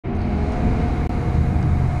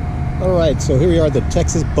All right, so here we are at the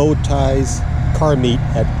Texas Bow Ties car meet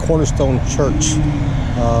at Cornerstone Church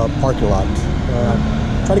parking lot.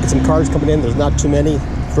 Trying to get some cars coming in. There's not too many.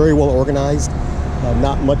 Very well organized.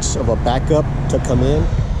 Not much of a backup to come in.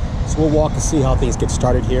 So we'll walk and see how things get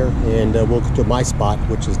started here, and we'll go to my spot,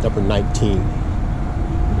 which is number 19.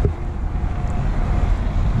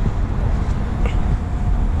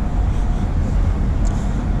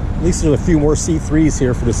 At least there's a few more C3s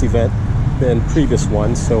here for this event than previous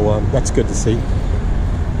ones, so that's good to see.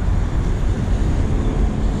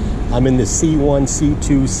 I'm in the C1,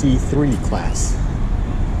 C2, C3 class.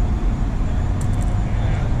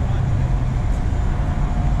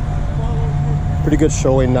 Pretty good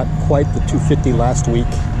showing, not quite the 250 last week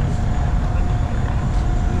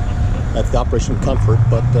at the Operation Comfort,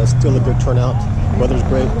 but still a good turnout. Weather's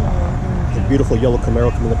great. The beautiful yellow Camaro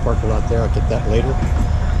coming in the parking lot there. I'll get that later.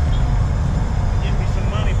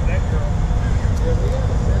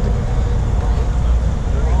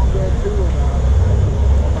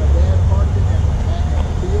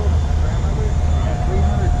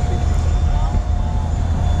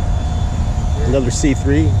 Another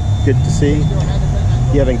C3, good to see.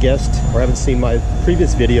 If you haven't guessed or haven't seen my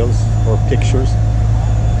previous videos or pictures,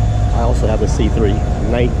 I also have a C3,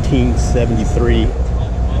 1973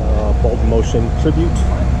 Bolt Motion Tribute,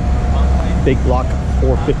 big block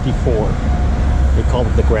 454. They call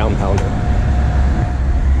it the ground pounder.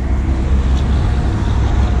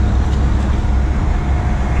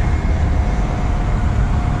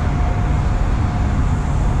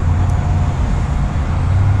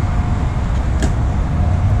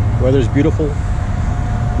 Weather's beautiful,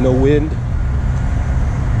 no wind,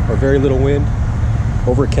 or very little wind,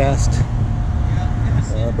 overcast,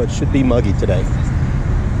 but should be muggy today.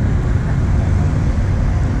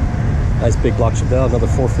 Nice big block Chevelle, another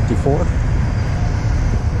 454.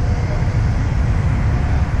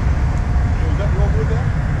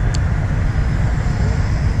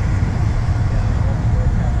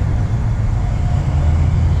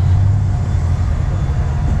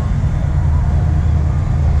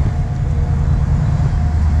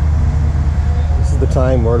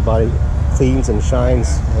 Time where everybody cleans and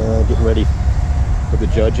shines, getting ready for the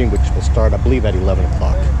judging, which will start, I believe, at 11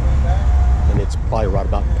 o'clock, and it's probably right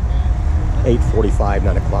about 8:45,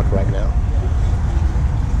 9 o'clock right now.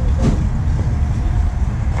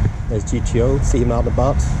 There's GTO, see him out and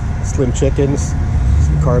about. Slim Chickens,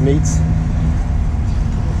 some car meets.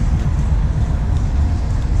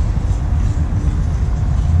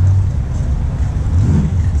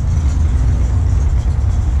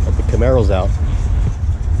 Got the Camaros out.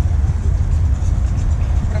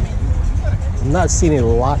 I'm not seeing a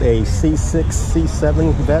lot of C6,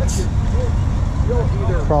 C7 vets,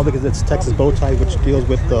 probably because it's Texas Bow Tie, which deals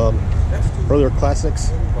with earlier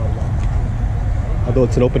classics, although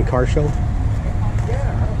it's an open car show.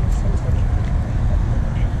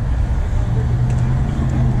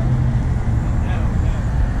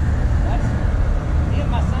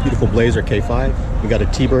 Beautiful Blazer K5. We got a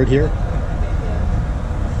T-Bird here.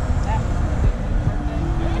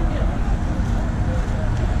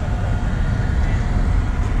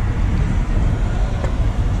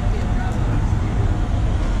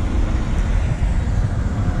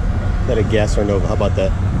 Got a gas or Nova, how about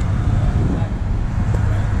that?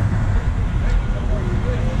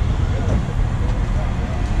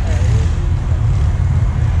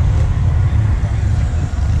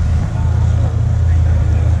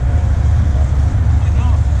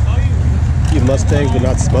 A few Mustangs, but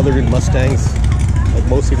not smothered in Mustangs like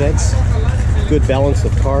most events. Good balance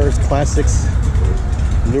of cars, classics,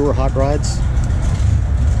 newer hot rods.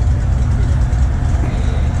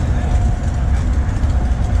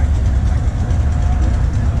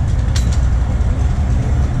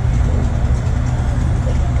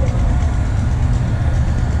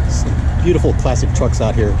 Beautiful classic trucks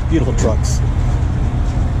out here, beautiful trucks.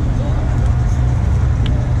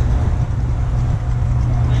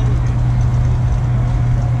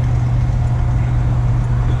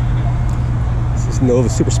 This is Nova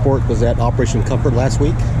Super Sport, was at Operation Comfort last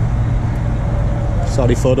week.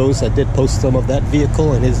 Saudi photos, I did post some of that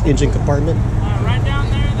vehicle and his engine compartment. Right down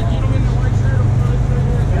there, the gentleman in the white shirt.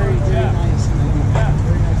 Very nice.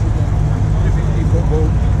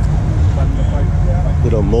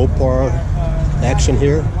 Little Mopar action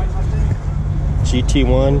here.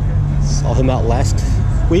 GT1, saw him out last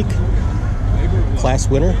week. Class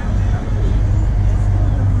winner.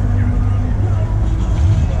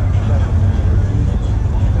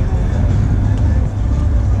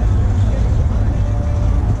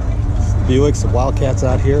 Buicks and Wildcats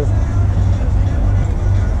out here.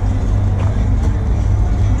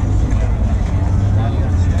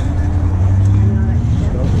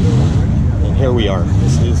 we are.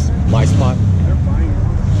 This is my spot.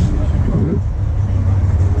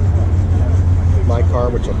 My car,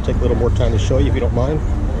 which I'll take a little more time to show you if you don't mind.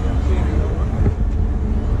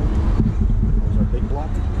 There's our big block.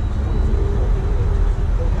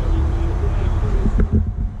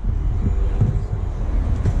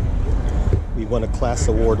 We won a class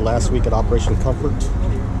award last week at Operation Comfort.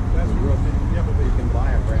 That's real. Yeah, but you can buy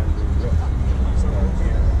a brand new real.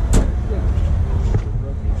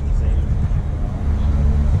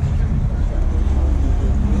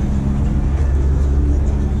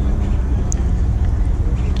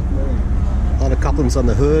 A lot of couplings on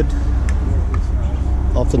the hood.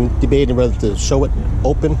 Often debating whether to show it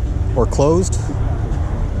open or closed.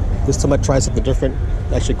 This time I tried something different.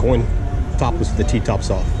 Actually going topless with the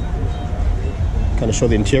T-tops off. Kind of show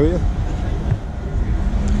the interior,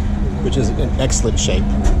 which is in excellent shape.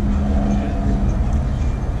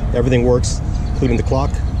 Everything works, including the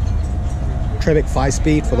clock. Tremec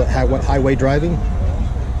 5-speed for the highway driving.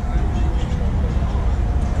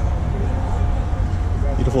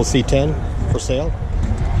 Beautiful C10 for sale.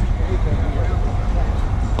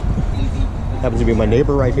 Happens to be my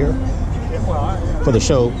neighbor right here. For the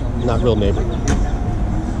show, not real neighbor.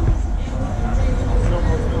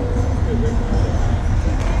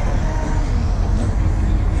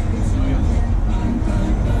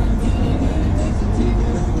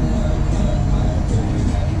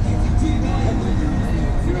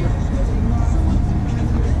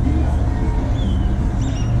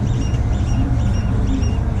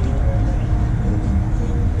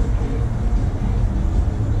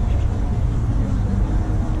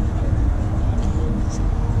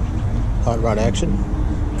 Hot rod action.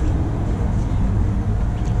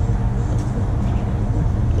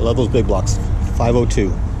 I love those big blocks.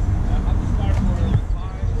 502.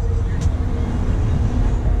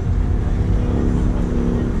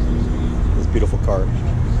 This beautiful car.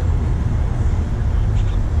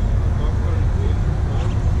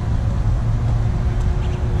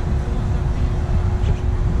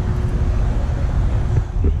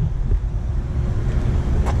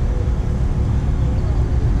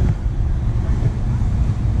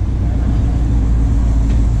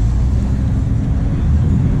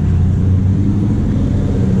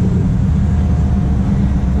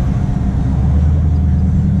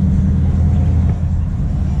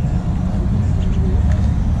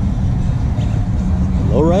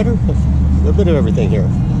 Lowrider? A bit of everything here.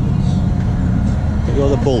 There go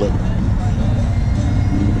the Bullet.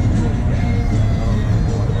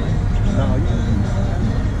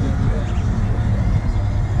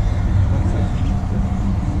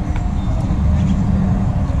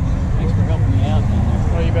 Thanks for helping me out.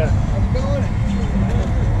 Oh, you bet. How's it going?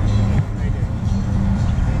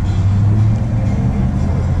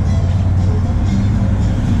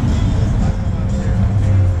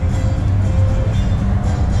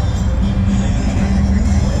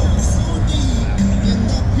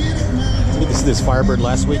 This is this Firebird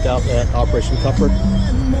last week out at Operation Comfort.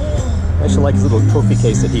 I actually like his little trophy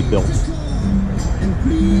case that he built. I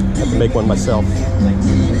have to make one myself.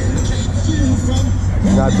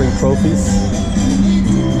 Now I bring trophies.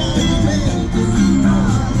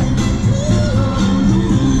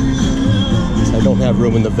 I don't have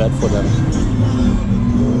room in the bed for them.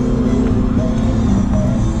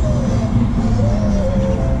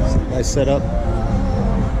 Nice setup.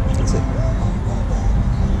 That's it.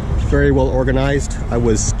 Very well organized. I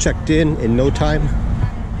was checked in no time.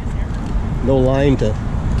 No line to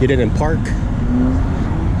get in and park.